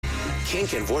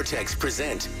Kink and Vortex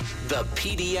present the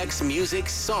PDX Music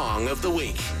Song of the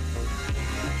Week.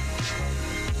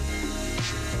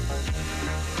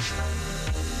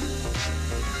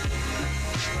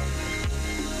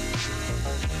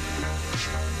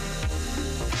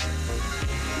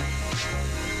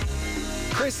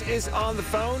 Chris is on the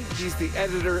phone. He's the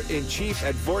editor-in-chief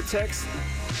at Vortex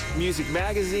Music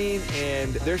Magazine,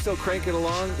 and they're still cranking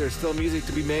along. There's still music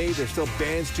to be made. There's still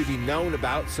bands to be known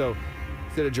about. So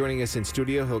instead of joining us in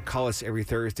studio, he'll call us every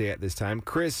Thursday at this time.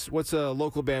 Chris, what's a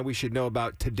local band we should know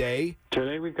about today?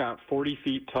 Today we've got 40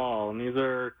 Feet Tall, and these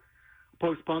are a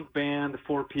post-punk band, a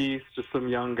four-piece, just some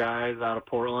young guys out of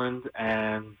Portland,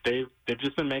 and they've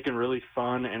just been making really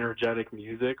fun, energetic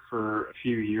music for a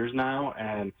few years now,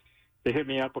 and they hit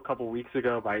me up a couple weeks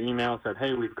ago by email, said,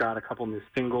 hey, we've got a couple new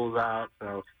singles out,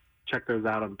 so check those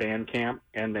out on Bandcamp.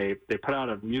 And they put out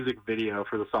a music video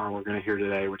for the song we're going to hear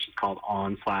today, which is called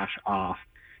On/Off.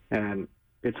 And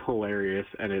it's hilarious,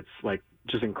 and it's like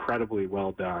just incredibly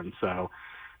well done. So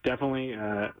definitely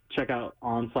check out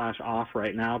On/Off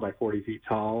right now by 40 Feet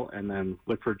Tall, and then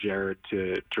look for Jared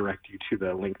to direct you to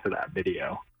the link to that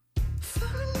video.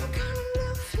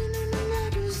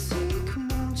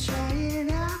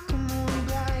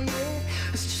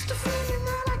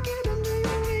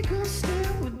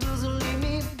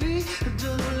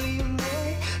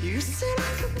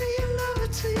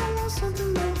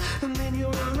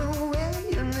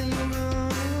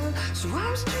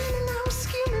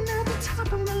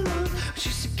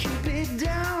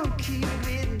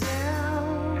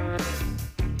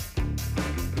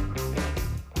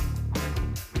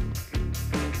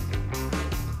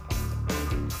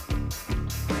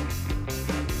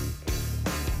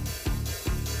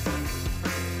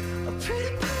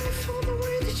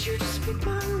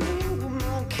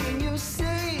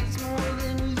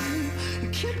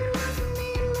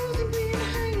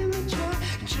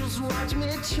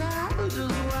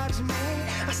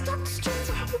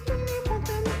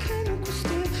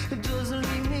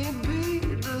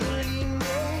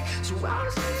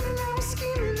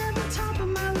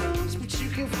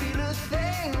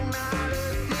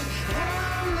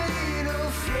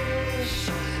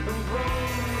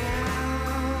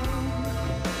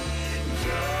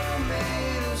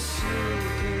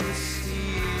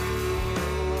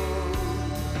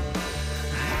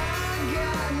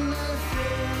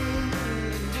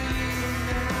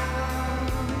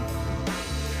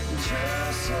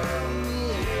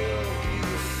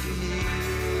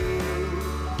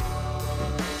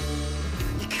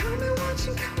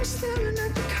 Staring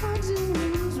at the cards and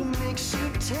wheels, what makes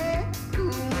you take who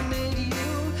made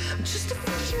you? I'm just a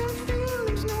fish in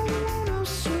feelings, no one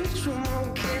else switch.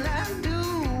 What can I do?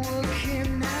 What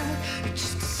can I? You're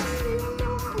just a serial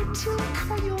number till I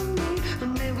call your name. I'll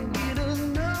never get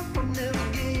enough, I'll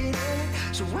never get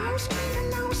it. So I was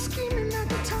dreaming, I was scheming at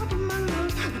the top of my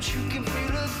lungs, but you can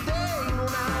feel a thing,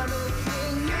 not a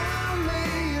thing. I'm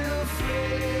made of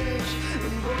flesh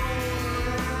and bone.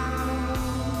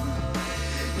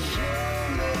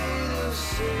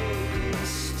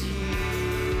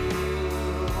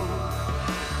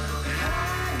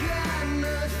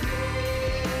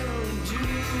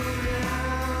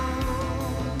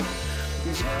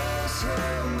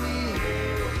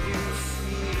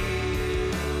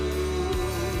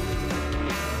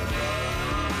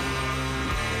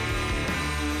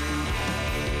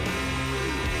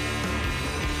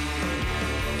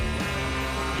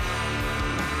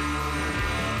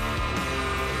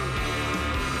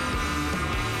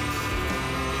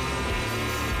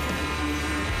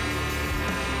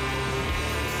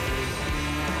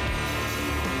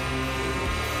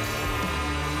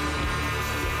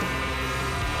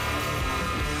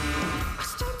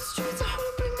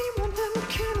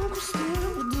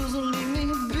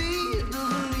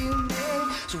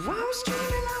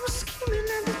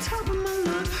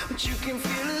 You can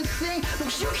feel a thing,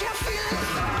 but you can't feel it.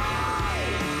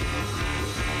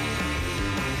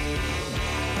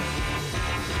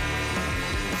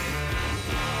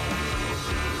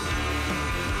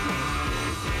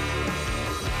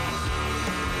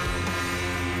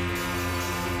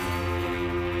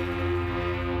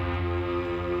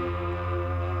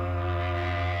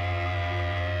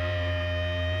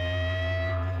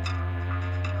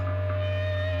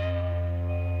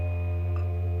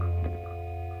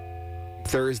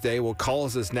 Thursday. Will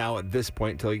calls us now at this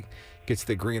point until he gets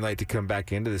the green light to come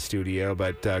back into the studio.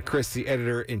 But Chris, the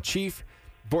editor-in-chief,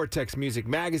 Vortex Music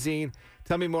Magazine.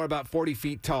 Tell me more about 40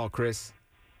 Feet Tall, Chris.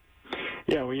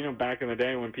 Yeah, well, back in the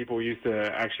day when people used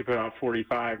to actually put out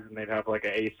 45s and they'd have like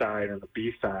an A-side and a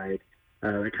B-side,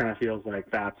 It kind of feels like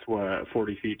that's what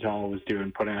 40 Feet Tall was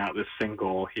doing, putting out this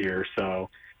single here. So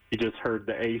you just heard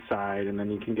the A side, and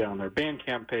then you can get on their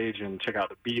Bandcamp page and check out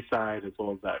the B side as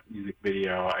well as that music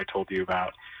video I told you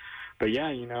about. But yeah,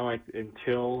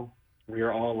 until we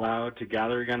are all allowed to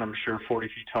gather again, I'm sure 40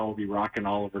 Feet Tall will be rocking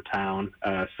all over town.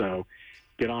 So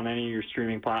get on any of your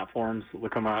streaming platforms,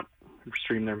 look them up,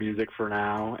 stream their music for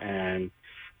now, and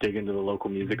dig into the local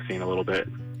music scene a little bit.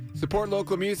 Support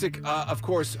local music, of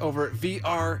course, over at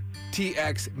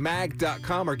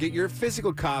vrtxmag.com, or get your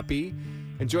physical copy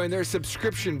and join their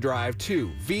subscription drive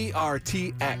to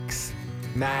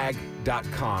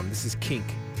vrtxmag.com. This is Kink.